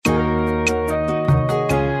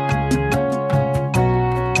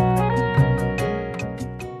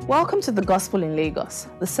Welcome to the Gospel in Lagos,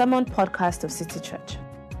 the sermon podcast of City Church.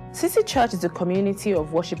 City Church is a community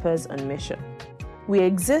of worshippers on mission. We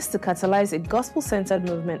exist to catalyze a gospel-centered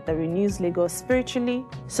movement that renews Lagos spiritually,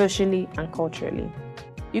 socially, and culturally.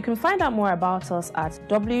 You can find out more about us at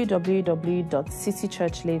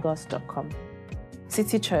www.citychurchlagos.com.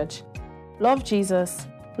 City Church. Love Jesus,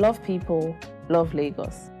 love people, love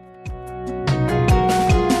Lagos.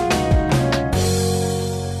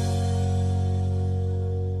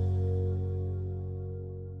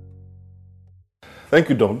 Thank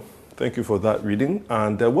you, Don. Thank you for that reading.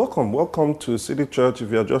 And welcome to City Church. If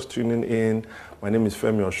you are just tuning in, my name is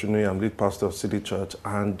Femi Osunnuyi. I'm lead pastor of City Church,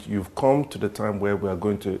 and you've come to the time where we are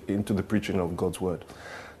going into the preaching of God's Word.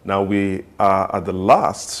 Now, we are at the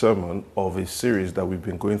last sermon of a series that we've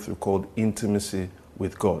been going through called Intimacy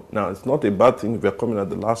with God. Now, it's not a bad thing if you're coming at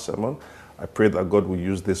the last sermon. I pray that God will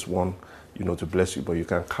use this one, to bless you, but you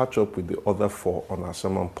can catch up with the other 4 on our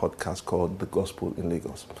sermon podcast called The Gospel in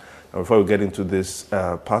Lagos. And before we get into this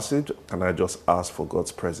passage, can I just ask for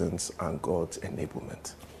God's presence and God's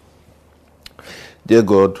enablement? Dear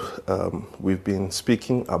God, we've been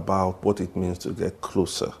speaking about what it means to get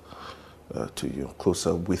closer to you,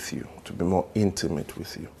 closer with you, to be more intimate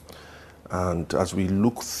with you. And as we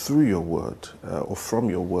look through your word, or from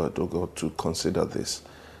your word, oh God, to consider this,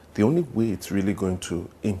 the only way it's really going to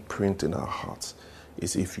imprint in our hearts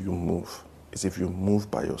is if you move. Is if you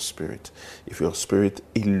move by your Spirit, if your Spirit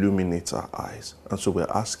illuminates our eyes. And so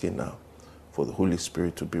we're asking now for the Holy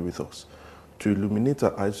Spirit to be with us, to illuminate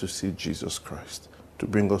our eyes to see Jesus Christ, to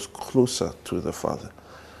bring us closer to the Father.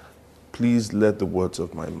 Please let the words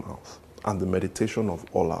of my mouth and the meditation of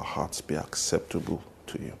all our hearts be acceptable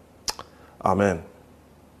to you. Amen.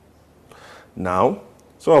 Now,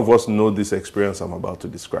 some of us know this experience I'm about to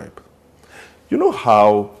describe. You know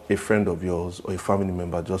how a friend of yours or a family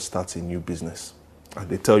member just starts a new business and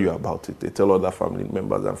they tell you about it. They tell other family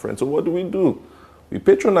members and friends. So what do? We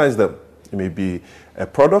patronize them. It may be a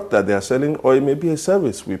product that they are selling, or it may be a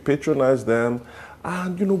service. We patronize them,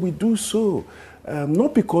 and we do so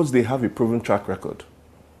not because they have a proven track record.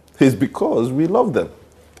 It's because we love them.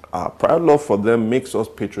 Our prior love for them makes us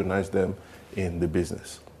patronize them in the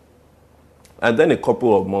business. And then a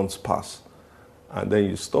couple of months pass, and then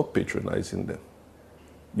you stop patronizing them.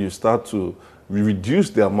 You start to reduce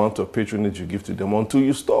the amount of patronage you give to them until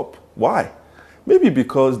you stop. Why? Maybe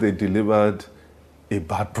because they delivered a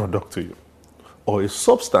bad product to you, or a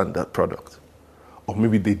substandard product, or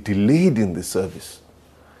maybe they delayed in the service.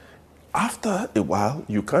 After a while,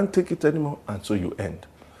 you can't take it anymore, and so you end.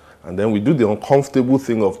 And then we do the uncomfortable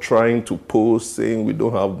thing of trying to post, saying we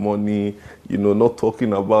don't have money, not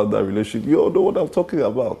talking about that relationship. You all know what I'm talking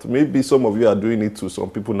about. Maybe some of you are doing it to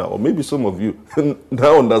some people now, or maybe some of you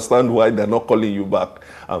now understand why they're not calling you back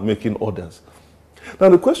and making orders. Now,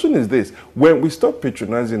 the question is this: when we stop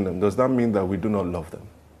patronizing them, does that mean that we do not love them?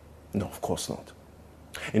 No, of course not.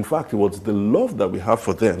 In fact, it was the love that we have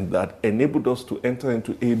for them that enabled us to enter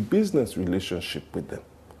into a business relationship with them.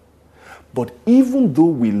 But even though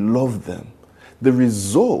we love them, the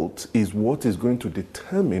result is what is going to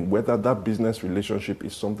determine whether that business relationship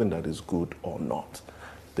is something that is good or not.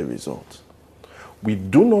 The result. We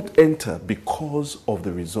do not enter because of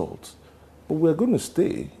the results, but we're going to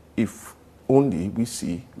stay if only we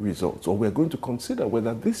see results, or we're going to consider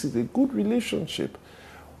whether this is a good relationship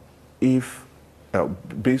if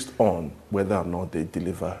based on whether or not they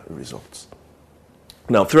deliver results.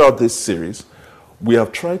 Now, throughout this series, we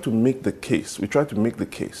try to make the case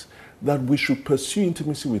that we should pursue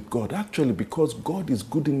intimacy with God, actually because God is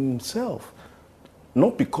good in himself.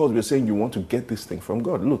 Not because we're saying you want to get this thing from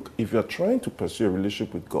God. Look, if you're trying to pursue a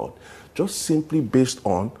relationship with God, just simply based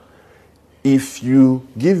on, if you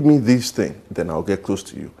give me this thing, then I'll get close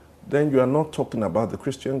to you, then you are not talking about the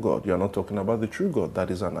Christian God. You are not talking about the true God.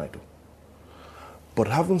 That is an idol. But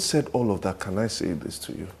having said all of that, can I say this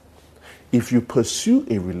to you? If you pursue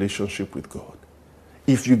a relationship with God,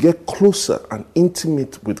 if you get closer and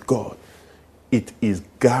intimate with God, it is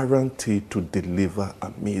guaranteed to deliver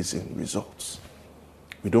amazing results.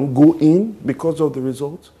 We don't go in because of the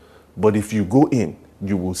results, but if you go in,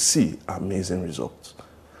 you will see amazing results.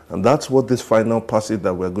 And that's what this final passage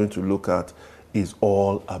that we're going to look at is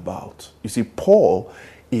all about. You see, Paul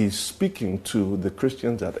is speaking to the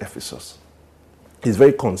Christians at Ephesus. He's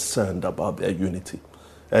very concerned about their unity.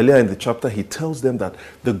 Earlier in the chapter, he tells them that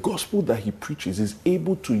the gospel that he preaches is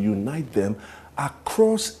able to unite them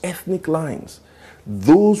across ethnic lines.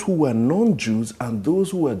 Those who were non-Jews and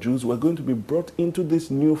those who were Jews were going to be brought into this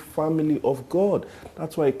new family of God.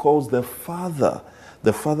 That's why he calls the Father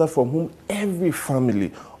from whom every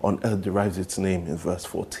family on earth derives its name in verse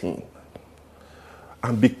 14.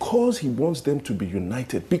 And because he wants them to be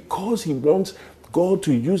united, because he wants God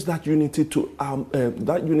to use that unity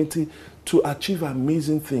to achieve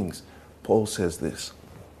amazing things, Paul says this: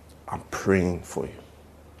 I'm praying for you.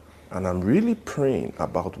 And I'm really praying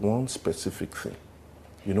about one specific thing.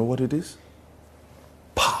 You know what it is?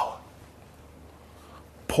 Power.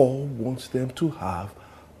 Paul wants them to have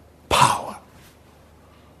power.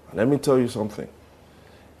 And let me tell you something.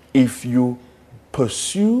 If you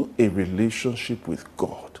pursue a relationship with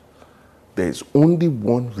God, there is only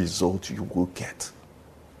one result you will get: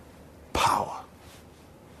 power.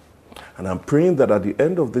 And I'm praying that at the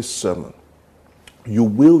end of this sermon, you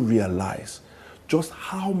will realize just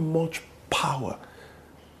how much power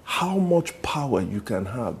you can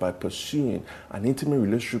have by pursuing an intimate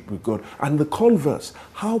relationship with God. And the converse,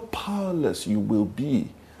 how powerless you will be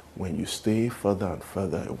when you stay further and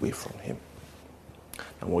further away from him.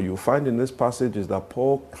 And what you'll find in this passage is that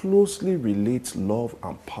Paul closely relates love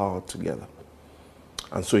and power together.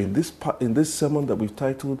 And so in this sermon that we've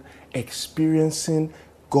titled Experiencing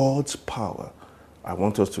God's Power, I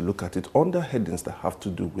want us to look at it under headings that have to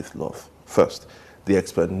do with love. First, the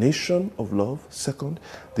explanation of love. Second,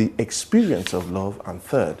 the experience of love. And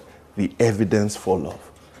third, the evidence for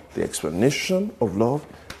love. The explanation of love,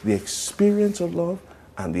 the experience of love,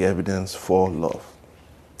 and the evidence for love.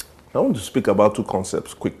 I want to speak about two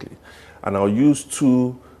concepts quickly, and I'll use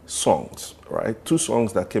two songs, right? Two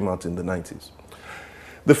songs that came out in the 90s.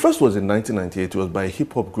 The first was in 1998. It was by a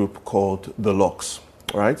hip-hop group called The Locks,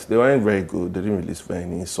 right? They weren't very good. They didn't release very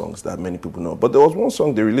many songs that many people know. But there was one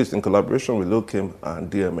song they released in collaboration with Lil Kim and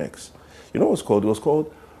DMX. You know what it was called? It was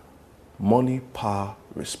called Money, Power,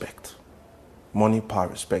 Respect. Money, Power,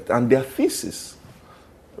 Respect. And their thesis,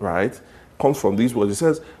 right, comes from these words. It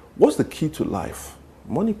says, what's the key to life?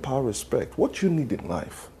 Money, power, respect. What you need in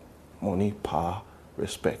life? Money, power,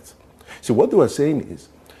 respect. See, what they were saying is,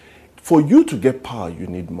 for you to get power, you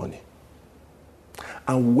need money.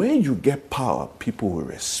 And when you get power, people will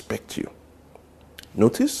respect you.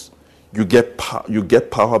 Notice, you get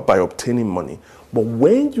power by obtaining money. But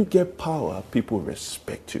when you get power, people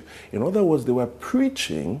respect you. In other words, they were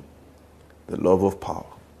preaching the love of power.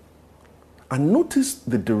 And notice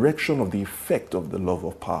the direction of the effect of the love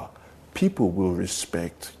of power. People will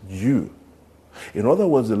respect you. In other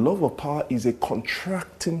words, the love of power is a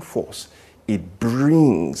contracting force. It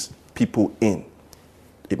brings people in.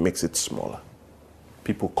 It makes it smaller.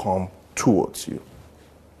 People come towards you.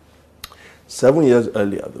 7 years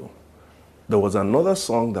earlier, though, there was another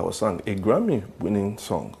song that was sung, a Grammy-winning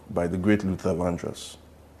song by the great Luther Vandross.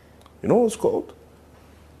 You know what it's called?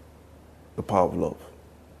 The Power of Love.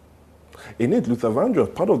 In it, Luther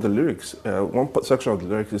Vandross, part of the lyrics, one section of the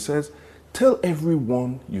lyrics, it says, tell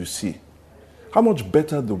everyone you see how much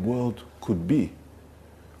better the world could be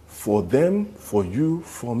for them, for you,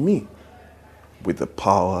 for me, with the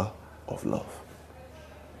power of love.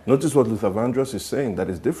 Notice what Luther Vandross is saying that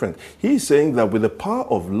is different. He's saying that with the power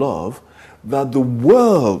of love, that the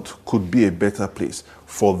world could be a better place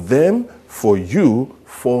for them, for you,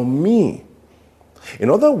 for me.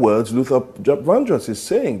 In other words, Luther Vandross is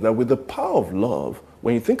saying that with the power of love,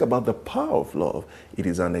 when you think about the power of love, it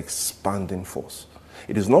is an expanding force.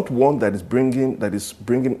 It is not one that is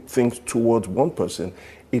bringing things towards one person.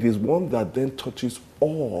 It is one that then touches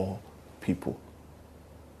all people.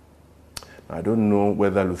 I don't know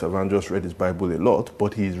whether Luther Vandross read his Bible a lot,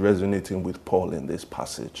 but he is resonating with Paul in this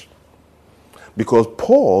passage. Because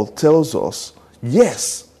Paul tells us,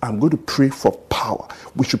 yes, I'm going to pray for power.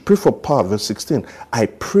 We should pray for power. Verse 16, I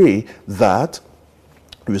pray that,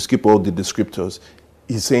 we skip all the descriptors,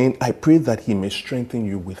 he's saying, I pray that he may strengthen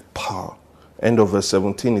you with power. End of verse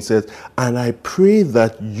 17, he says, and I pray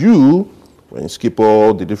that you, when you skip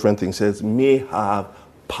all the different things, says, may have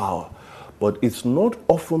power. But it's not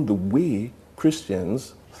often the way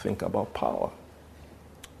Christians think about power.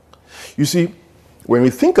 You see, when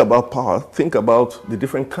we think about power, think about the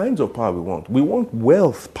different kinds of power we want. We want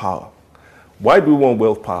wealth power. Why do we want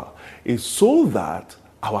wealth power? It's so that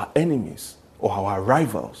our enemies or our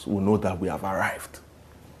rivals will know that we have arrived.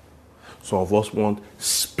 Some of us want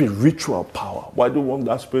spiritual power. Why do we want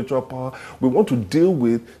that spiritual power? We want to deal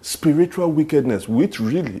with spiritual wickedness, which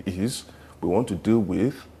really is, we want to deal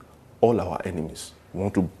with all our enemies. We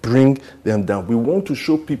want to bring them down. We want to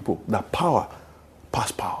show people that power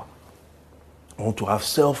past power. We want to have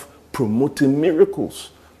self-promoting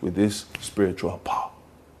miracles with this spiritual power.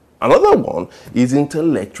 Another one is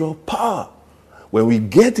intellectual power. When we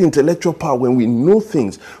get intellectual power, when we know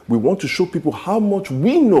things, we want to show people how much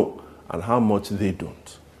we know and how much they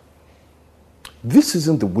don't. This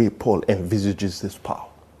isn't the way Paul envisages this power.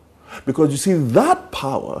 Because you see, that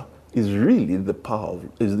power is really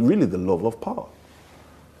the love of power.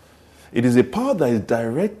 It is a power that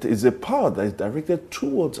is directed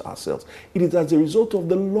towards ourselves. It is as a result of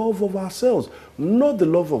the love of ourselves, not the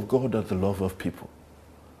love of God or the love of people.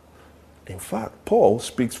 In fact, Paul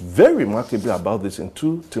speaks very remarkably about this in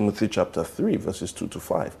 2 Timothy chapter 3, verses 2 to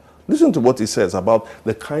 5. Listen to what he says about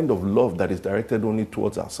the kind of love that is directed only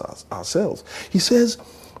towards ourselves. He says,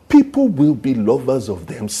 people will be lovers of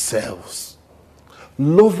themselves,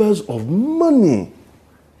 lovers of money,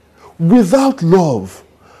 without love,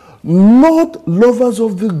 not lovers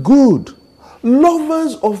of the good,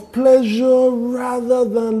 lovers of pleasure rather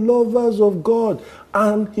than lovers of God.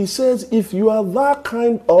 And he says, if you are that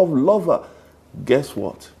kind of lover, guess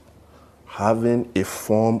what? Having a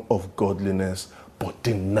form of godliness, but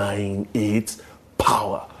denying its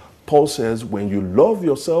power. Paul says, when you love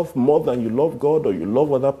yourself more than you love God or you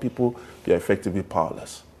love other people, you're effectively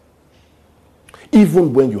powerless.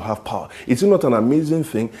 Even when you have power. Is it not an amazing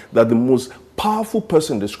thing that the most powerful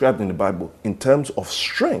person described in the Bible in terms of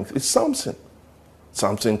strength is Samson?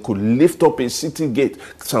 Samson could lift up a city gate.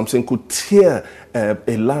 Samson could tear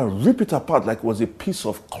a lion, rip it apart like it was a piece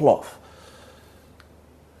of cloth.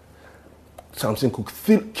 Samson could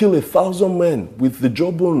kill 1,000 men with the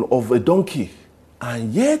jawbone of a donkey.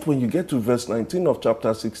 And yet, when you get to verse 19 of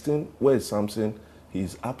chapter 16, where is Samson? He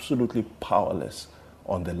is absolutely powerless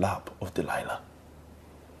on the lap of Delilah.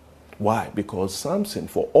 Why? Because Samson,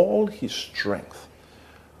 for all his strength,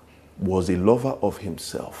 was a lover of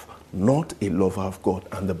himself, not a lover of God.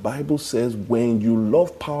 And the Bible says when you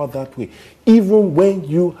love power that way, even when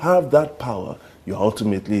you have that power, you're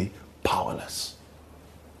ultimately powerless.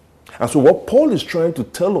 And so what Paul is trying to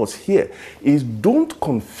tell us here is don't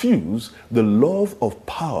confuse the love of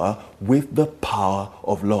power with the power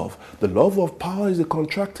of love. The love of power is a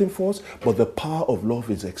contracting force, but the power of love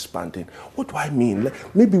is expanding. What do I mean?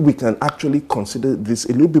 Maybe we can actually consider this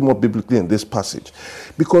a little bit more biblically in this passage,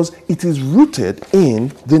 because it is rooted in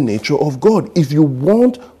the nature of God. If you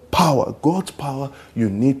want power, God's power, you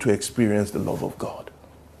need to experience the love of God.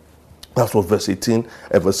 That's what verse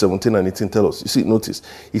 17 and 18 tell us. You see, notice,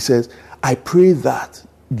 he says, I pray that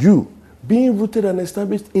you, being rooted and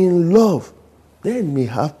established in love, then may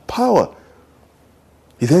have power.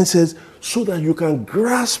 He then says, so that you can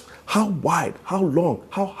grasp how wide, how long,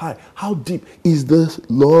 how high, how deep is the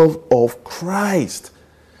love of Christ.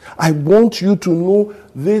 I want you to know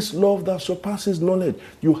this love that surpasses knowledge.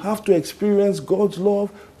 You have to experience God's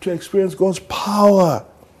love to experience God's power.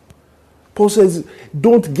 Paul says,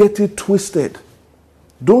 don't get it twisted.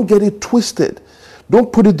 Don't get it twisted.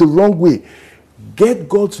 Don't put it the wrong way. Get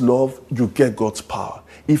God's love, you get God's power.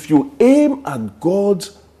 If you aim at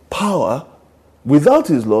God's power without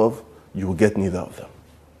his love, you will get neither of them.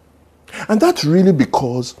 And that's really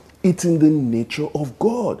because it's in the nature of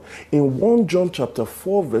God. In 1 John chapter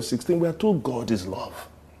 4, verse 16, we are told God is love.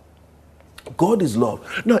 God is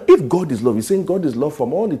love. Now, if God is love, he's saying God is love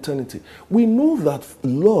from all eternity. We know that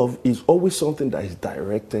love is always something that is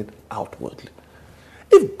directed outwardly.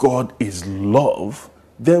 If God is love,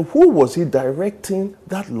 then who was he directing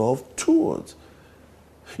that love towards?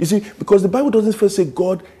 You see, because the Bible doesn't first say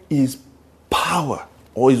God is power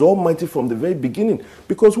or is almighty from the very beginning,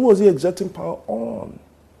 because who was he exerting power on?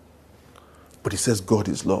 But he says God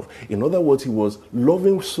is love. In other words, he was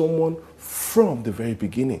loving someone from the very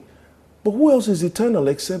beginning. But who else is eternal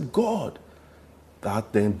except God?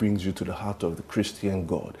 That then brings you to the heart of the Christian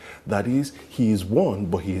God. That is, he is one,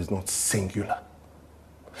 but he is not singular.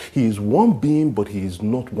 He is one being, but he is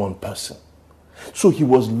not one person. So he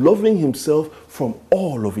was loving himself from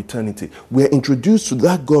all of eternity. We are introduced to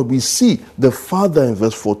that God. We see the Father in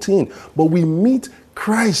verse 14, but we meet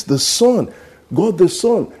Christ the Son, God the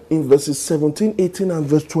Son, in verses 17, 18, and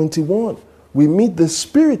verse 21. We meet the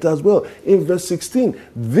Spirit as well in verse 16.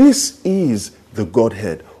 This is the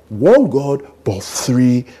Godhead. One God, but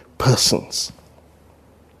three persons.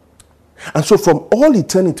 And so from all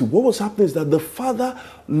eternity, what was happening is that the Father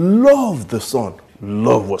loved the Son.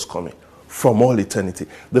 Love was coming from all eternity.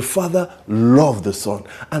 The Father loved the Son.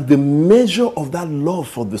 And the measure of that love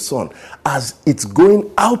for the Son, as it's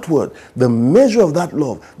going outward, the measure of that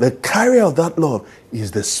love, the carrier of that love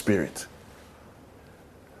is the Spirit.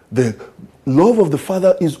 The love of the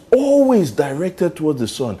Father is always directed towards the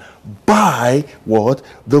Son by what?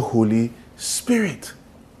 The Holy Spirit.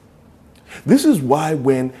 This is why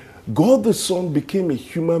when God the Son became a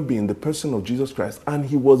human being, the person of Jesus Christ, and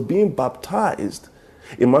he was being baptized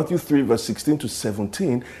in Matthew 3, verse 16 to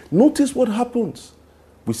 17, notice what happens.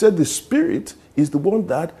 We said the Spirit is the one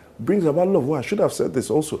that brings about love. Well, I should have said this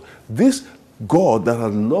also. This God that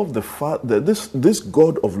had loved the Father, this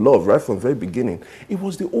God of love right from the very beginning, it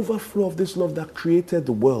was the overflow of this love that created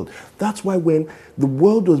the world. That's why when the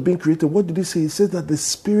world was being created, what did he say? He said that the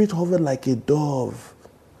Spirit hovered like a dove.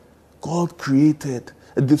 God created.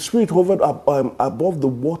 The Spirit hovered above the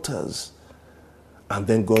waters. And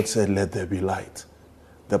then God said, let there be light.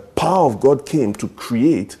 The power of God came to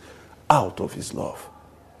create out of his love.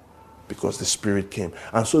 Because the Spirit came.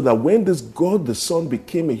 And so that when this God, the Son,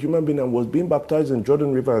 became a human being and was being baptized in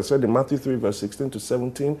Jordan River, I said in Matthew 3, verse 16 to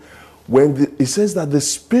 17, it says that the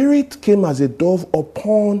Spirit came as a dove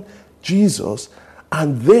upon Jesus.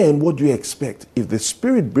 And then what do you expect? If the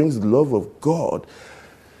Spirit brings the love of God,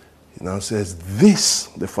 it now says,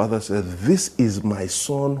 the Father says, this is my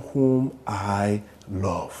Son whom I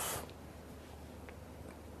love.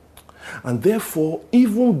 And therefore,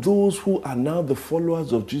 even those who are now the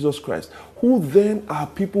followers of Jesus Christ, who then are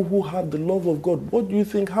people who have the love of God, what do you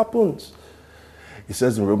think happens? It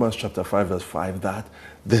says in Romans chapter 5, verse 5, that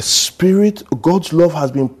the Spirit, God's love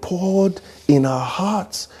has been poured in our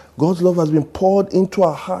hearts. God's love has been poured into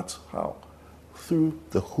our hearts. How? Through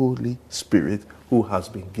the Holy Spirit who has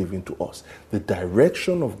been given to us. The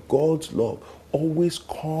direction of God's love always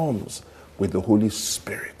comes with the Holy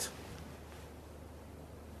Spirit.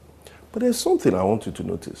 But there's something I want you to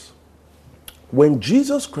notice. When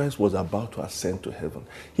Jesus Christ was about to ascend to heaven,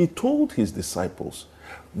 he told his disciples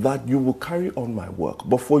that you will carry on my work.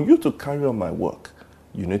 But for you to carry on my work,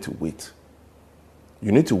 you need to wait.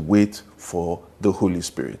 You need to wait for the Holy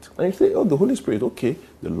Spirit. And you say, oh, the Holy Spirit, okay,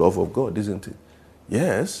 the love of God, isn't it?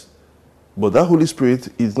 Yes, but that Holy Spirit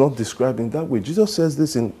is not described in that way. Jesus says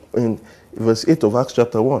this in verse 8 of Acts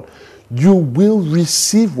chapter 1. You will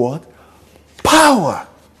receive what? Power.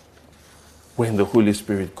 When the Holy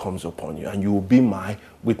Spirit comes upon you, and you will be my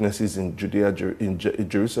witnesses in Judea, in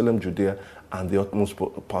Jerusalem, Judea, and the utmost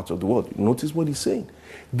parts of the world. Notice what he's saying.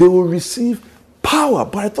 They will receive power.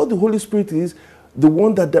 But I thought the Holy Spirit is the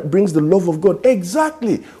one that brings the love of God.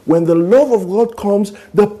 Exactly. When the love of God comes,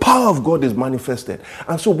 the power of God is manifested.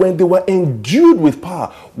 And so when they were endued with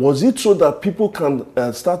power, was it so that people can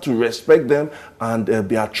start to respect them and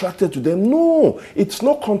be attracted to them? No, it's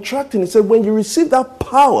not contracting. It said when you receive that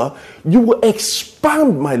power, you will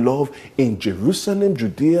expand my love in Jerusalem,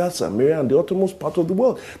 Judea, Samaria, and the uttermost part of the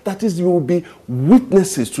world. That is, you will be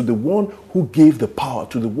witnesses to the one who gave the power,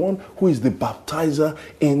 to the one who is the baptizer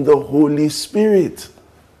in the Holy Spirit.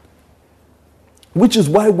 Which is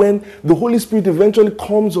why when the Holy Spirit eventually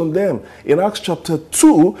comes on them in Acts chapter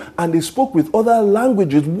 2 and they spoke with other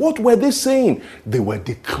languages, what were they saying? They were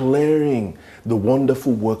declaring the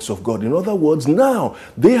wonderful works of God. In other words, now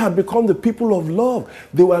they had become the people of love.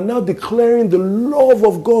 They were now declaring the love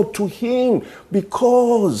of God to him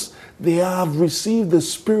because they have received the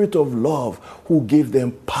Spirit of love who gave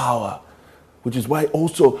them power. Which is why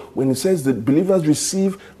also when it says that believers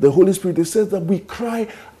receive the Holy Spirit, it says that we cry,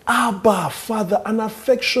 Abba, Father, an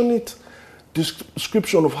affectionate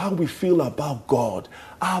description of how we feel about God.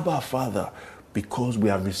 Abba, Father, because we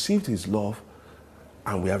have received his love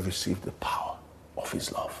and we have received the power of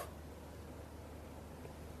his love.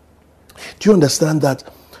 Do you understand that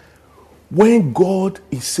when God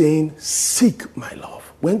is saying, seek my love,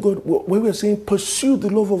 when we're saying pursue the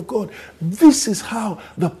love of God, this is how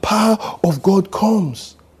the power of God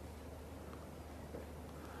comes.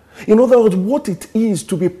 In other words, what it is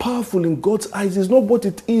to be powerful in God's eyes is not what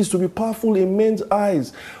it is to be powerful in men's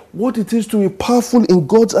eyes. What it is to be powerful in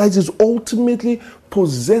God's eyes is ultimately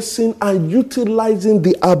possessing and utilizing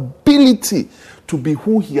the ability to be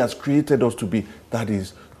who he has created us to be. That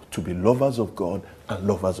is, to be lovers of God and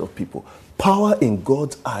lovers of people. Power in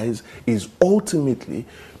God's eyes is ultimately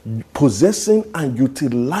possessing and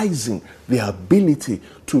utilizing the ability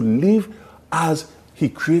to live as he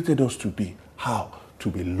created us to be. How? To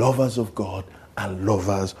be lovers of God and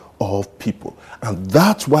lovers of people. And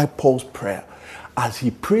that's why Paul's prayer, as he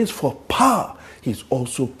prays for power, he's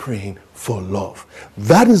also praying for love.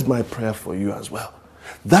 That is my prayer for you as well.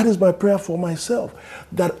 That is my prayer for myself.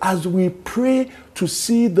 That as we pray to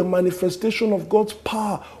see the manifestation of God's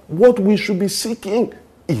power, what we should be seeking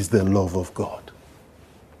is the love of God.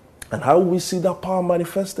 And how we see that power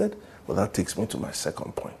manifested? Well, that takes me to my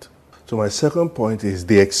second point. So my second point is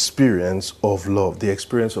the experience of love. The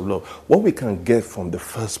experience of love. What we can get from the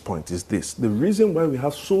first point is this. The reason why we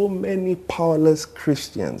have so many powerless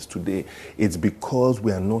Christians today is because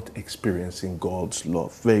we are not experiencing God's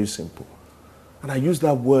love. Very simple. And I use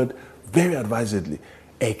that word very advisedly.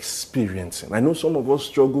 Experiencing. I know some of us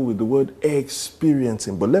struggle with the word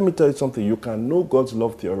experiencing, but let me tell you something. You can know God's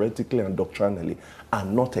love theoretically and doctrinally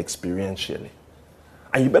and not experientially.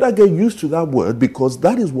 And you better get used to that word, because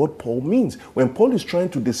that is what Paul means. When Paul is trying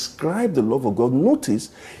to describe the love of God,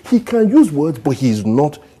 notice he can use words, but he is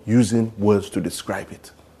not using words to describe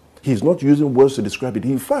it. He's not using words to describe it.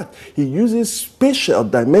 In fact, he uses spatial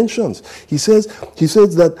dimensions. He says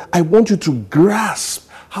that I want you to grasp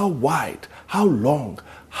how wide, how long,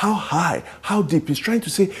 how high, how deep. He's trying to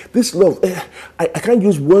say this love, I can't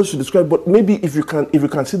use words to describe, but maybe if you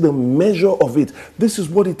can see the measure of it, this is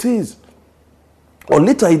what it is. Or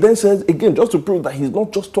later he then says, again, just to prove that he's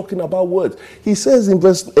not just talking about words, he says in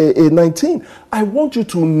verse 19, I want you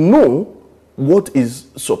to know what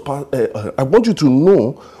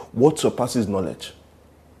surpasses knowledge.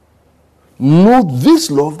 Know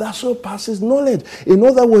this love that surpasses knowledge. In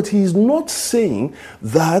other words, he is not saying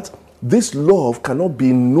that this love cannot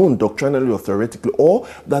be known doctrinally or theoretically, or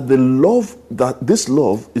that this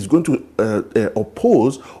love is going to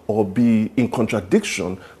oppose or be in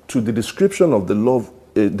contradiction to the description of the love,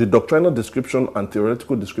 the doctrinal description and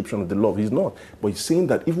theoretical description of the love. He's not. But he's saying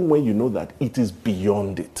that even when you know that, it is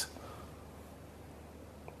beyond it.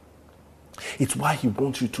 It's why he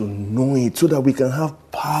wants you to know it, so that we can have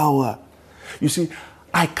power. You see,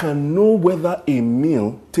 I can know whether a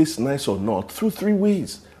meal tastes nice or not through 3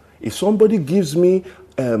 ways. If somebody gives me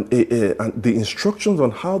the instructions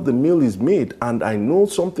on how the meal is made, and I know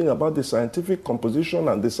something about the scientific composition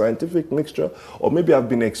and the scientific mixture, or maybe I've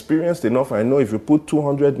been experienced enough, I know if you put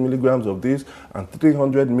 200 milligrams of this and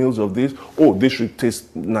 300 mils of this, oh, this should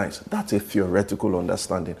taste nice. That's a theoretical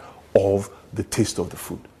understanding of the taste of the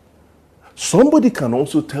food. Somebody can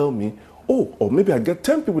also tell me, oh, or maybe I get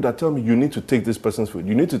 10 people that tell me, you need to take this person's food,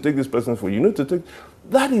 you need to take this person's food, you need to take...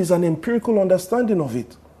 That is an empirical understanding of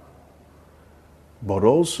it. But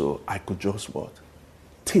also, I could just what?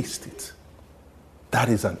 Taste it. That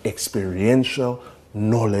is an experiential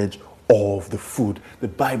knowledge of the food. The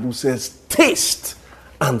Bible says, taste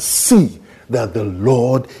and see that the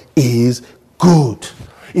Lord is good.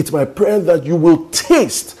 It's my prayer that you will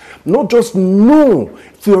taste, not just know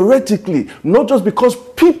theoretically, not just because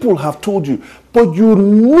people have told you, but you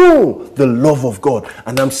know the love of God.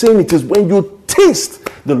 And I'm saying it is when you taste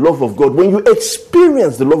the love of God, when you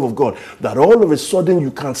experience the love of God, that all of a sudden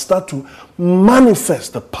you can start to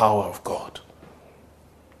manifest the power of God.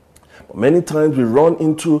 But many times we run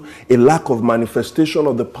into a lack of manifestation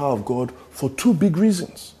of the power of God for 2 big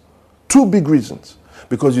reasons. 2 big reasons.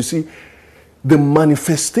 Because you see, the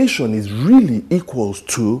manifestation is really equals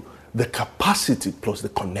to the capacity plus the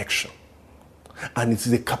connection. And it's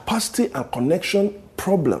the capacity and connection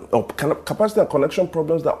problem, or capacity and connection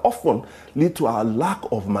problems that often lead to our lack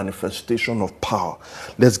of manifestation of power.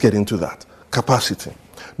 Let's get into that. Capacity.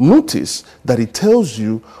 Notice that it tells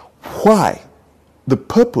you why, the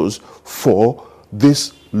purpose for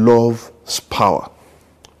this love's power.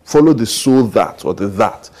 Follow the so that, or the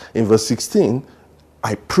that. In verse 16,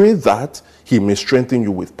 I pray that he may strengthen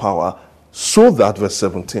you with power, so that, verse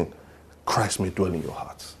 17, Christ may dwell in your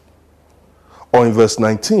hearts. Or in verse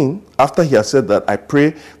 19, after he has said that, I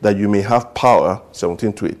pray that you may have power,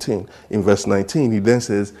 17 to 18. In verse 19, he then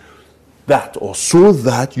says, that, or so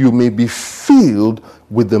that you may be filled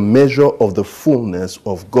with the measure of the fullness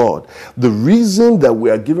of God. The reason that we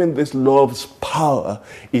are given this love's power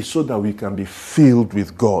is so that we can be filled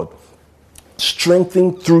with God,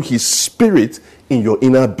 strengthened through his Spirit in your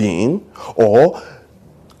inner being, or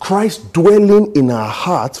Christ dwelling in our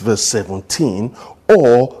hearts, verse 17,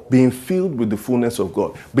 or being filled with the fullness of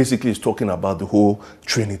God. Basically, it's talking about the whole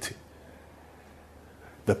Trinity.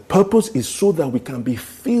 The purpose is so that we can be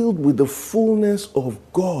filled with the fullness of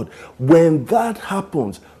God. When that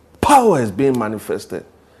happens, power is being manifested.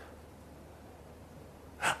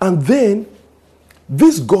 And then,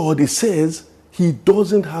 this God, it says, he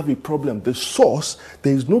doesn't have a problem. The source,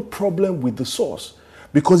 there is no problem with the source.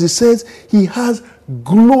 Because it says he has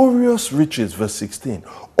glorious riches, verse 16.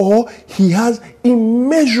 Or he has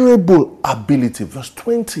immeasurable ability, verse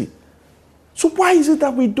 20. So why is it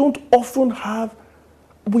that we don't often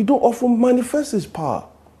manifest his power?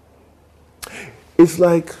 It's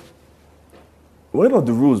like, one of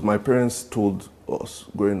the rules my parents told us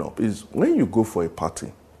growing up is, when you go for a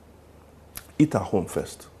party, eat at home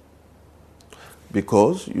first.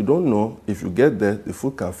 Because you don't know if you get there, the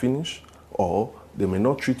food can finish, or they may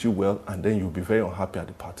not treat you well, and then you'll be very unhappy at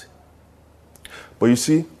the party. But you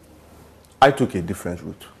see, I took a different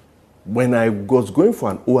route. When I was going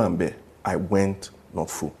for an Owambe, I went not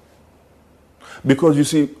full. Because you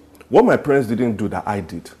see, what my parents didn't do that I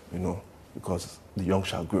did, because the young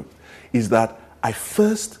shall grow, is that I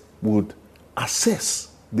first would assess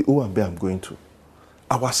the Owambe I'm going to.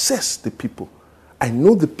 I will assess the people. I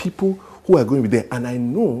know the people who are going to be there, and I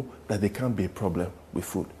know that they can't be a problem with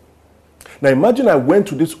food. Now imagine I went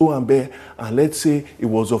to this Owambe and let's say it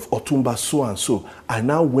was of Otumba so and so. I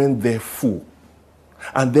now went there full.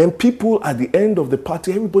 And then people at the end of the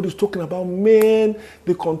party, everybody's talking about, man,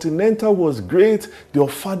 the Continental was great. The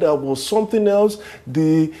Ofada was something else.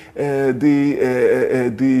 The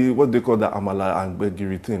what they call the Amala and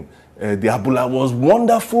Begiri thing. The Abula was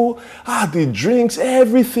wonderful. The drinks,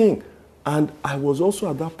 everything. And I was also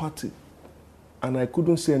at that party. And I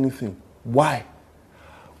couldn't say anything. Why?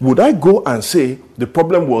 Would I go and say the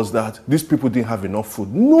problem was that these people didn't have enough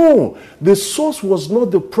food? No, the source was not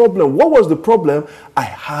the problem. What was the problem? I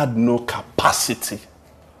had no capacity.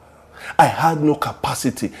 I had no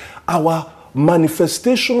capacity. Our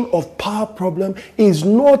manifestation of power problem is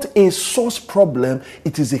not a source problem,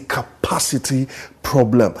 it is a capacity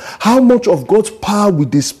problem. How much of God's power we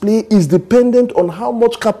display is dependent on how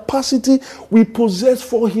much capacity we possess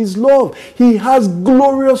for his love. He has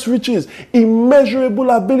glorious riches, immeasurable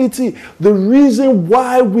ability. The reason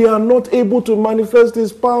why we are not able to manifest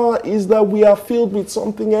his power is that we are filled with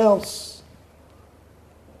something else.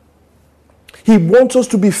 He wants us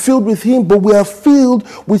to be filled with him, but we are filled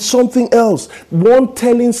with something else. One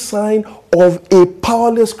telling sign of a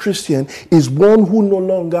powerless Christian is one who no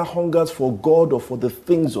longer hungers for God or for the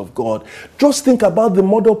things of God. Just think about the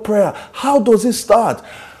model prayer. How does it start?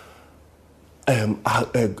 Our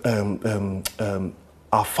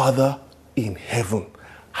Father in heaven,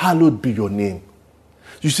 hallowed be your name.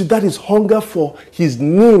 You see, that is hunger for his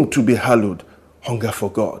name to be hallowed. Hunger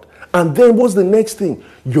for God. And then what's the next thing?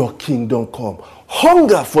 Your kingdom come.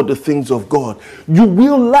 Hunger for the things of God. You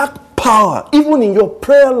will lack power, even in your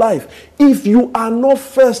prayer life, if you are not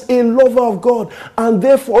first a lover of God, and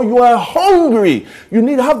therefore you are hungry. You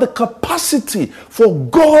need to have the capacity for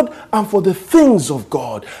God and for the things of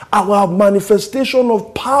God. Our manifestation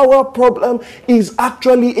of power problem is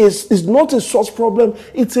actually is not a source problem,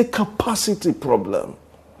 it's a capacity problem.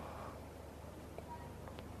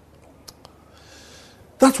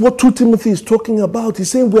 That's what 2 Timothy is talking about.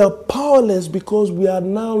 He's saying we are powerless because we are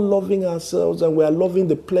now loving ourselves and we are loving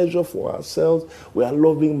the pleasure for ourselves. We are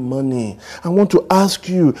loving money. I want to ask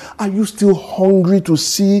you, are you still hungry to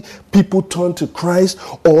see people turn to Christ,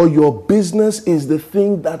 or your business is the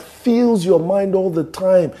thing that fills your mind all the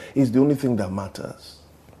time, is the only thing that matters?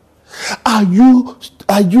 Are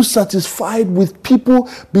you satisfied with people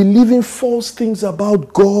believing false things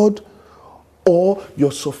about God? Or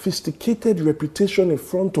your sophisticated reputation in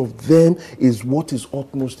front of them is what is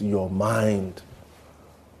utmost in your mind?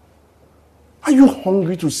 Are you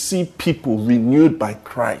hungry to see people renewed by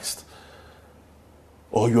Christ?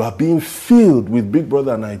 Or you are being filled with Big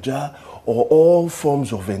Brother Naija or all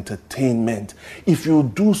forms of entertainment? If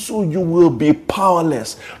you do so, you will be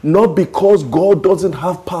powerless. Not because God doesn't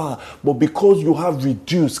have power, but because you have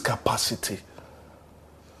reduced capacity.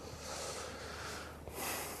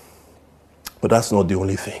 But that's not the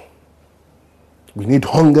only thing. We need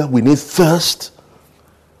hunger, we need thirst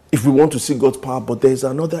if we want to see God's power. But there's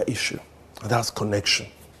another issue, and that's connection.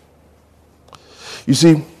 You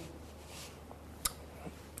see,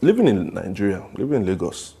 living in Nigeria, living in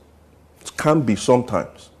Lagos, it can be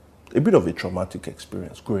sometimes a bit of a traumatic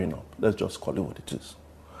experience growing up. Let's just call it what it is.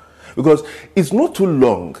 Because it's not too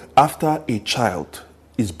long after a child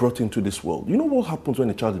is brought into this world. You know what happens when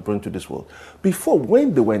a child is brought into this world? Before,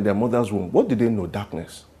 when they were in their mother's womb, what did they know?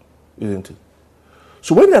 Darkness, isn't it?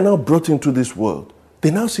 So when they are now brought into this world,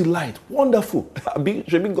 they now see light. Wonderful.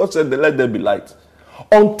 God said, let there be light.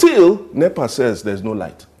 Until NEPA says there's no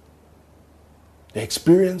light. They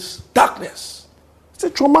experience darkness. It's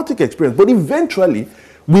a traumatic experience. But eventually,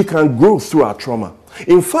 we can grow through our trauma.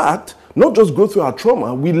 In fact, not just grow through our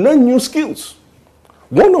trauma, we learn new skills.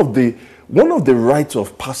 One of the rites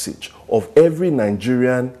of passage of every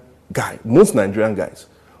Nigerian guy, most Nigerian guys,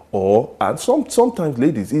 and sometimes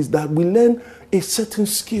ladies, is that we learn a certain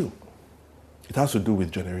skill. It has to do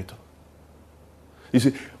with generator. You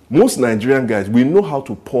see, most Nigerian guys, we know how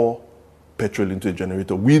to pour petrol into a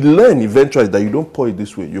generator. We learn eventually that you don't pour it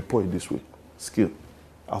this way, you pour it this way. Skill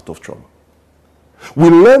out of trauma. We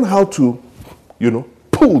learn how to,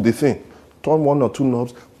 pull the thing. Turn 1 or 2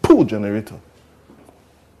 knobs, pull generator.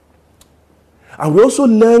 And we also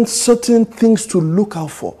learn certain things to look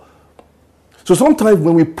out for. So sometimes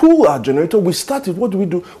when we pull our generator, we start it. What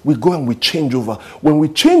do? We go and we change over. When we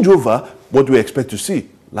change over, what do we expect to see?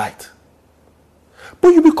 Light. But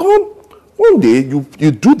you become, one day,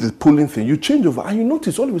 you do the pulling thing, you change over, and you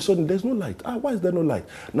notice all of a sudden there's no light. Why is there no light?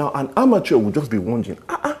 Now, an amateur will just be wondering,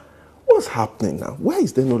 what's happening now? Why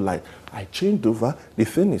is there no light? I changed over, the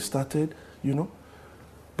thing is started,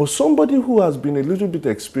 But somebody who has been a little bit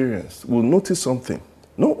experienced will notice something.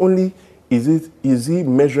 Not only Is he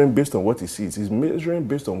measuring based on what he sees? He's measuring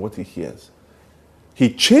based on what he hears.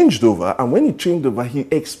 He changed over, and when he changed over, he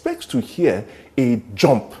expects to hear a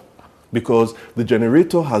jump because the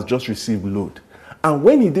generator has just received load. And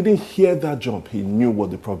when he didn't hear that jump, he knew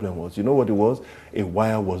what the problem was. You know what it was? A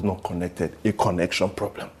wire was not connected, a connection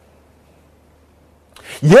problem.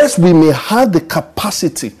 Yes, we may have the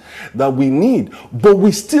capacity that we need, but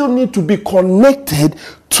we still need to be connected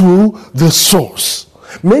to the source.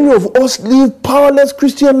 Many of us live powerless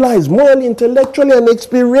Christian lives, morally, intellectually, and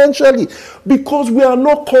experientially, because we are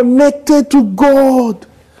not connected to God.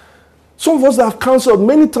 Some of us have counseled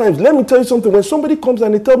many times. Let me tell you something. When somebody comes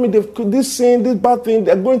and they tell me this sin, this bad thing,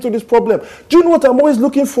 they're going through this problem, do you know what I'm always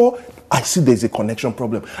looking for? I see there's a connection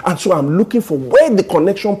problem. And so I'm looking for where the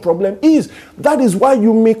connection problem is. That is why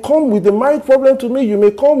you may come with a marriage problem to me. You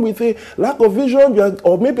may come with a lack of vision.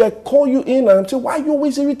 Or maybe I call you in and say, why are you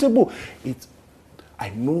always irritable? I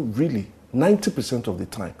know really 90% of the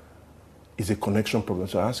time is a connection problem.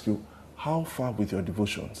 So I ask you, how far with your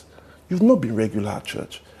devotions? You've not been regular at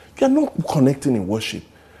church. You are not connecting in worship.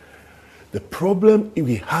 The problem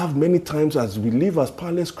we have many times as we live as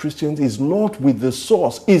powerless Christians is not with the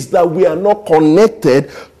source, is that we are not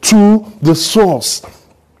connected to the source.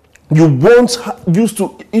 You once used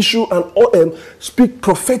to issue and speak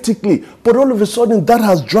prophetically, but all of a sudden that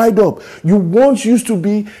has dried up. You once used to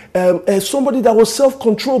be somebody that was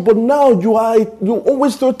self-controlled, but now you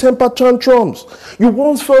always throw temper tantrums. You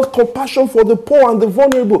once felt compassion for the poor and the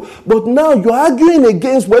vulnerable, but now you're arguing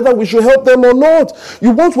against whether we should help them or not.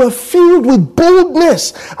 You once were filled with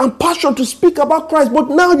boldness and passion to speak about Christ, but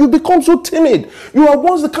now you become so timid. You are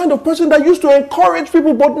once the kind of person that used to encourage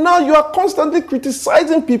people, but now you are constantly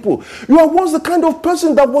criticizing people. You are once the kind of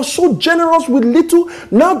person that was so generous with little.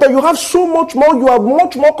 Now that you have so much more, you are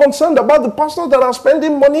much more concerned about the pastors that are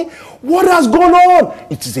spending money. What has gone on?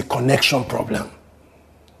 It is a connection problem.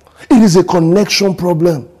 It is a connection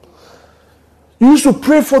problem. You used to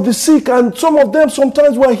pray for the sick, and some of them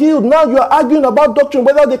sometimes were healed. Now you are arguing about doctrine,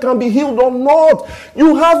 whether they can be healed or not.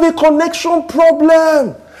 You have a connection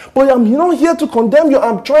problem. But I'm not here to condemn you.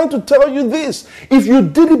 I'm trying to tell you this. If you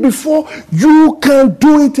did it before, you can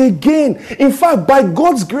do it again. In fact, by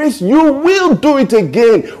God's grace, you will do it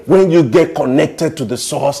again when you get connected to the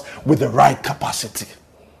source with the right capacity.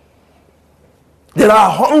 There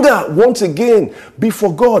are hunger once again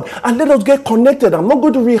before God, and let us get connected. I'm not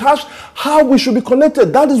going to rehash how we should be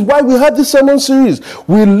connected. That is why we have this sermon series.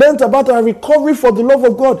 We learned about our recovery for the love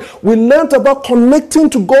of God. We learned about connecting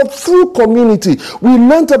to God through community. We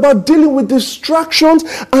learned about dealing with distractions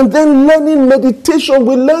and then learning meditation.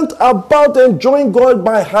 We learned about enjoying God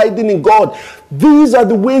by hiding in God. These are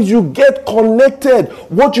the ways you get connected.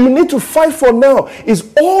 What you need to fight for now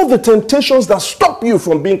is all the temptations that stop you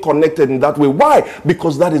from being connected in that way. Why?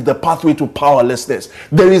 Because that is the pathway to powerlessness.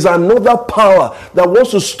 There is another power that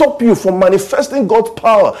wants to stop you from manifesting God's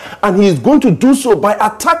power, and he is going to do so by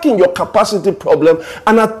attacking your capacity problem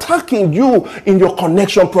and attacking you in your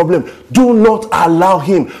connection problem. Do not allow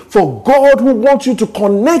him. For God, who wants you to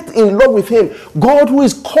connect in love with him, God who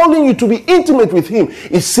is calling you to be intimate with him,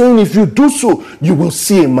 is saying if you do so, you will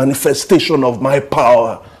see a manifestation of my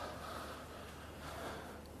power.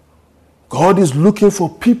 God is looking for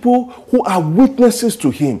people who are witnesses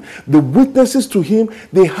to him. The witnesses to him,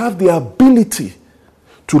 they have the ability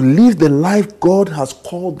to live the life God has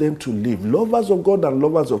called them to live. Lovers of God and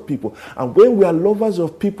lovers of people. And when we are lovers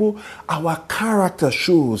of people, our character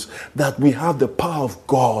shows that we have the power of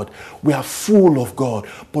God. We are full of God.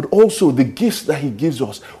 But also the gifts that he gives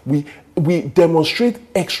us, we demonstrate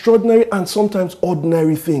extraordinary and sometimes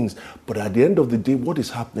ordinary things. But at the end of the day, what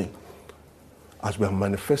is happening? As we are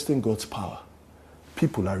manifesting God's power,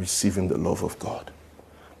 people are receiving the love of God.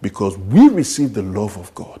 Because we receive the love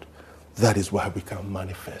of God, that is why we can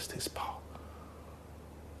manifest his power.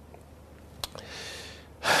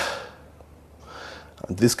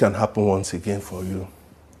 And this can happen once again for you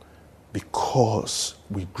because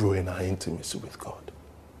we grow in our intimacy with God.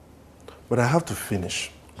 But I have to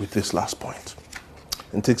finish with this last point.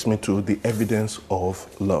 It takes me to the evidence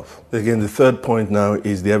of love. Again, the third point now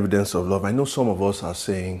is the evidence of love. I know some of us are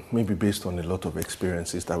saying, maybe based on a lot of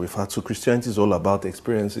experiences that we've had, so Christianity is all about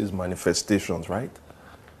experiences, manifestations, right?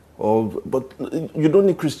 But you don't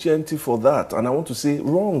need Christianity for that. And I want to say,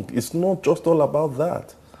 wrong. It's not just all about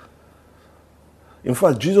that. In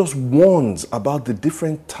fact, Jesus warns about the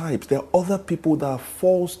different types. There are other people that are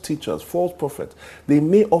false teachers, false prophets. They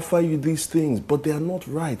may offer you these things, but they are not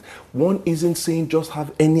right. One isn't saying just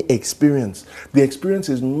have any experience. The experience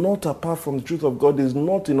is not apart from the truth of God, is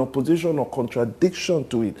not in opposition or contradiction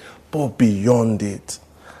to it, but beyond it.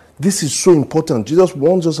 This is so important. Jesus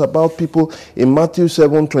warns us about people in Matthew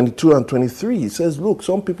 7:22 and 23. He says, look,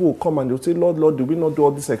 some people will come and they'll say, Lord, Lord, did we not do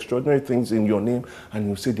all these extraordinary things in your name? And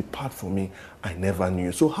you'll say, depart from me, I never knew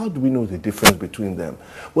you. So how do we know the difference between them?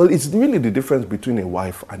 Well, it's really the difference between a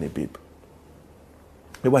wife and a babe.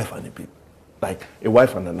 A wife and a babe. Like a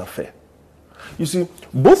wife and an affair. You see,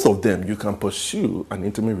 both of them, you can pursue an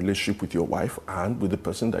intimate relationship with your wife and with the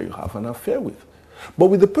person that you have an affair with.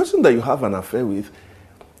 But with the person that you have an affair with,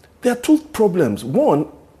 there are two problems.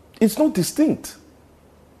 One, it's not distinct.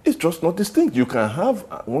 It's just not distinct. You can have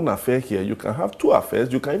one affair here, you can have two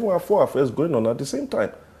affairs, you can even have 4 affairs going on at the same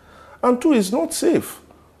time. And two, it's not safe.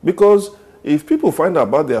 Because if people find out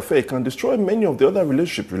about the affair, it can destroy many of the other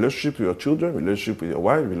relationships. Relationship with your children, relationship with your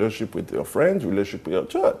wife, relationship with your friends, relationship with your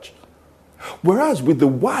church. Whereas with the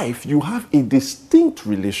wife, you have a distinct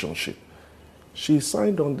relationship. She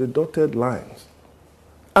signed on the dotted lines.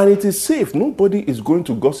 And it is safe. Nobody is going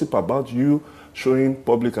to gossip about you showing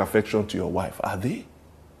public affection to your wife, are they?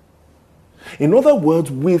 In other words,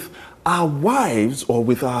 with our wives or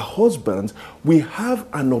with our husbands, we have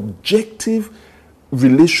an objective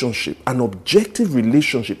relationship, and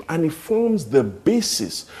it forms the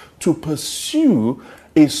basis to pursue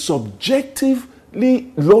a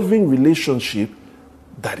subjectively loving relationship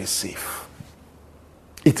that is safe.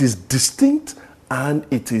 It is distinct and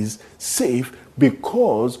it is safe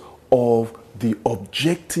because of the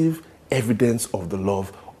objective evidence of the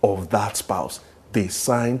love of that spouse they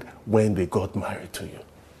signed when they got married to you.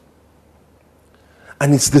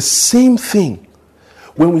 And it's the same thing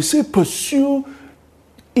when we say pursue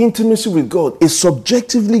intimacy with God, a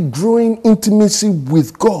subjectively growing intimacy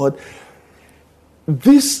with God.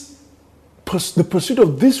 The pursuit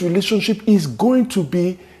of this relationship is going to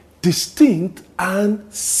be distinct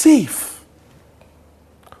and safe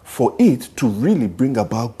for it to really bring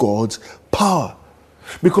about God's power.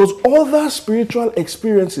 Because other spiritual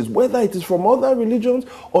experiences, whether it is from other religions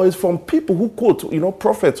or it's from people who quote,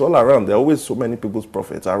 prophets all around, there are always so many people's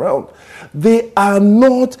prophets around, they are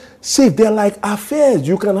not safe. They're like affairs.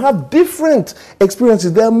 You can have different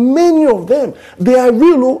experiences. There are many of them. They are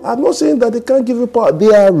real. I'm not saying that they can't give you power.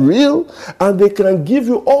 They are real and they can give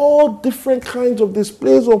you all different kinds of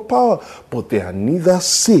displays of power, but they are neither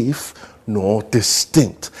safe nor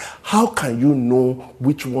distinct. How can you know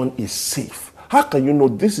which one is safe? How can you know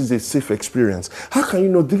this is a safe experience? How can you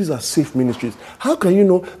know these are safe ministries? How can you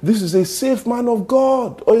know this is a safe man of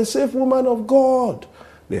God or a safe woman of God?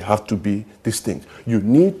 They have to be distinct. You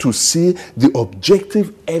need to see the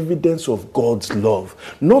objective evidence of God's love.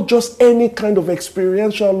 Not just any kind of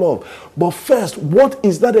experiential love. But first, what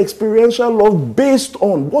is that experiential love based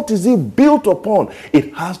on? What is it built upon?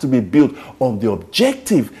 It has to be built on the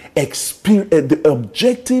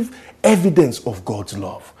objective evidence of God's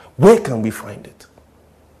love. Where can we find it?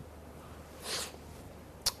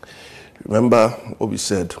 Remember what we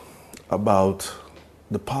said about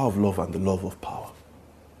the power of love and the love of power.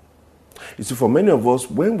 You see, for many of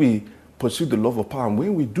us, when we pursue the love of power, and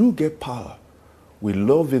when we do get power, we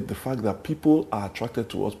love it, the fact that people are attracted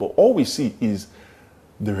to us, but all we see is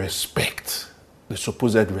the respect, the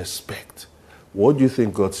supposed respect. What do you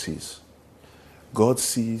think God sees? God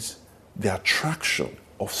sees the attraction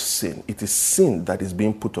of sin. It is sin that is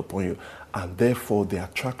being put upon you, and therefore the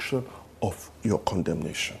attraction of your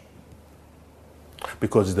condemnation.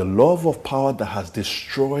 Because the love of power that has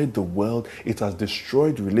destroyed the world, it has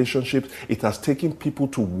destroyed relationships, it has taken people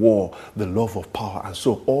to war, the love of power. And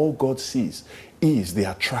so all God sees is the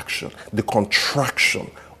attraction, the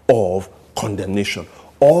contraction of condemnation.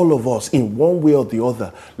 All of us, in one way or the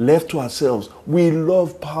other, left to ourselves, we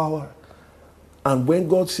love power. And when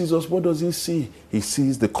God sees us, what does he see? He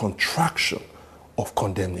sees the contraction of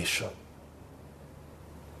condemnation.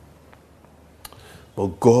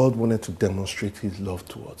 But God wanted to demonstrate his love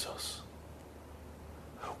towards us.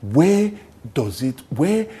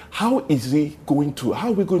 How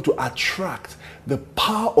are we going to attract the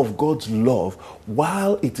power of God's love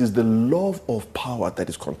while it is the love of power that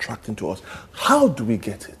is contracting to us? How do we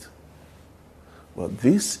get it? Well,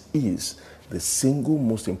 this is the single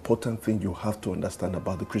most important thing you have to understand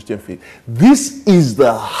about the Christian faith. This is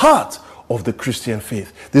the heart of the Christian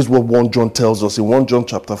faith. This is what 1 John tells us in 1 John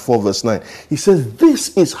chapter 4 verse 9. He says,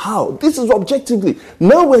 this is objectively.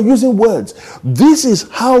 Now we're using words. This is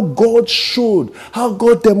how God showed, how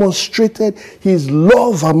God demonstrated his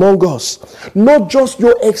love among us. Not just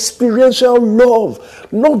your experiential love.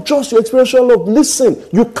 Not just your experiential love. Listen,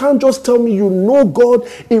 you can't just tell me you know God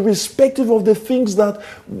irrespective of the things that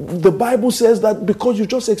the Bible says that because you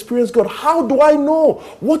just experienced God. How do I know?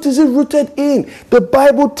 What is it rooted in? The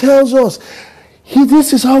Bible tells us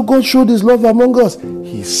This is how God showed his love among us.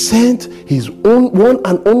 He sent his own one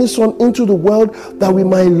and only Son into the world that we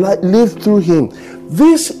might live through him.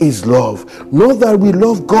 This is love. Not that we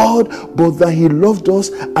love God, but that he loved us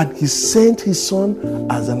and he sent his Son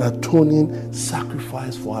as an atoning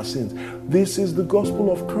sacrifice for our sins. This is the gospel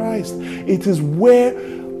of Christ. It is where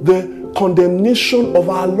the condemnation of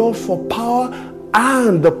our love for power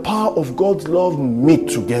and the power of God's love meet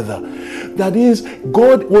together. That is,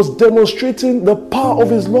 God was demonstrating the power of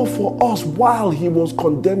his love for us while he was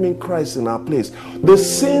condemning Christ in our place. The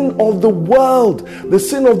sin of the world,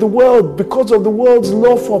 because of the world's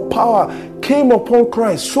love for power, came upon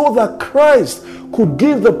Christ so that Christ could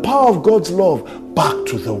give the power of God's love back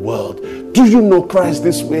to the world. Do you know Christ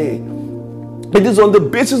this way? It is on the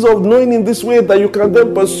basis of knowing in this way that you can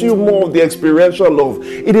then pursue more of the experiential love.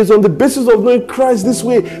 It is on the basis of knowing Christ this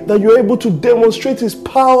way that you're able to demonstrate his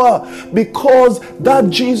power, because that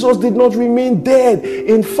Jesus did not remain dead.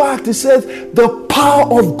 In fact, it says the power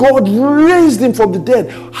of God raised him from the dead.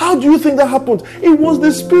 How do you think that happened? It was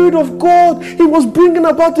the Spirit of God. He was bringing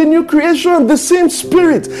about a new creation. The same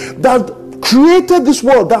Spirit that created this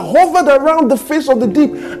world, that hovered around the face of the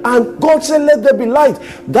deep, and God said, let there be light.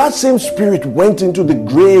 That same Spirit went into the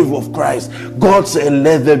grave of Christ. God said,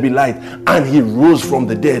 let there be light, and he rose from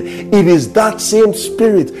the dead. It is that same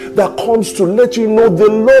Spirit that comes to let you know the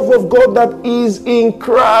love of God that is in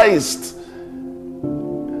Christ.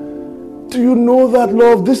 Do you know that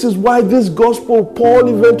love? This is why this gospel, Paul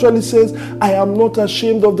eventually says, I am not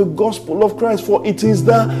ashamed of the gospel of Christ, for it is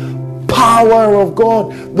the power of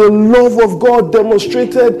God. The love of God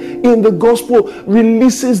demonstrated in the gospel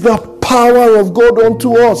releases the power of God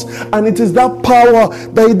unto us. And it is that power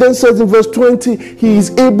that he then says in verse 20, he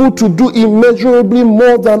is able to do immeasurably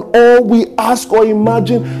more than all we ask or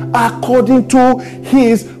imagine, according to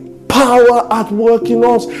his power at work in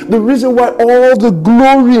us. The reason why all the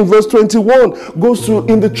glory in verse 21 goes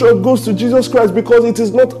to Jesus Christ, because it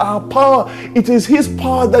is not our power, it is his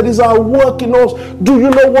power that is our work in us. Do you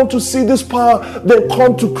not want to see this power? Then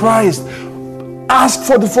come to Christ. Ask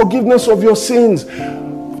for the forgiveness of your sins.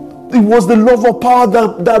 It was the love of power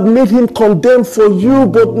that made him condemned for you,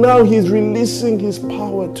 but now he's releasing his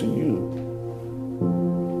power to you.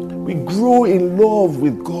 We grow in love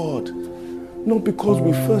with God, not because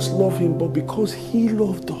we first loved him, but because he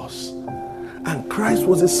loved us. And Christ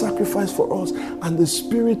was a sacrifice for us, and the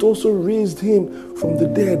Spirit also raised him from the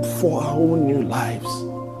dead for our own new lives.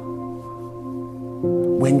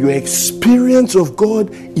 When your experience of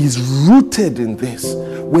God is rooted in this,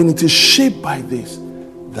 when it is shaped by this,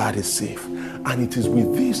 that is safe. And it is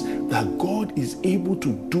with this that God is able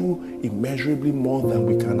to do immeasurably more than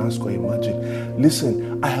we can ask or imagine.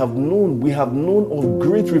 Listen, we have known of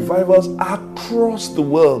great revivals across the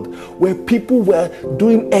world where people were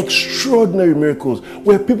doing extraordinary miracles,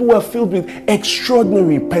 where people were filled with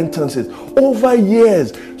extraordinary repentances. Over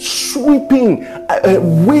years, sweeping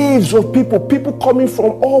waves of people coming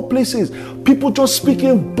from all places, people just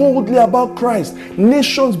speaking boldly about Christ,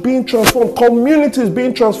 nations being transformed, communities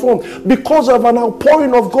being transformed because of an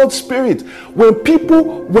outpouring of God's Spirit. When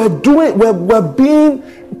people were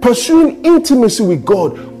pursuing intimacy with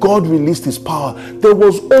God, God released his power. There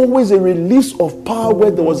was always a release of power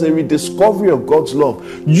where there was a rediscovery of God's love.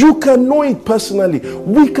 You can know it personally.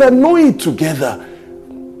 We can know it together.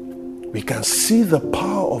 We can see the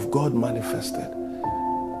power of God manifested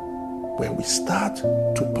when we start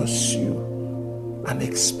to pursue and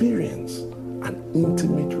experience an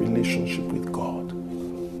intimate relationship with God.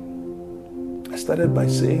 I started by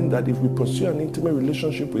saying that if we pursue an intimate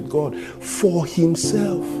relationship with God for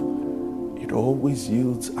himself, it always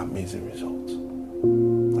yields amazing results.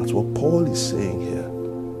 That's what Paul is saying here.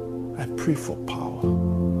 I pray for power,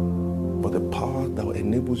 but the power that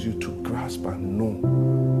enables you to grasp and know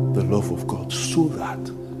the love of God, so that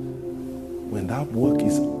when that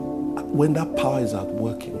power is at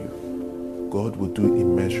work in you, God will do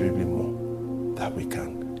immeasurably more than we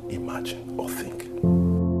can imagine or think.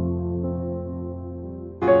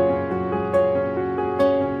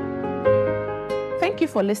 Thank you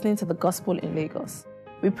for listening to the Gospel in Lagos.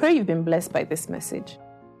 We pray you've been blessed by this message.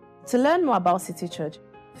 To learn more about City Church,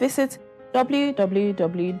 visit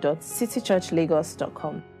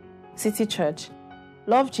www.citychurchlagos.com. City Church.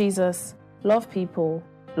 Love Jesus, love people,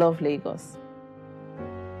 love Lagos.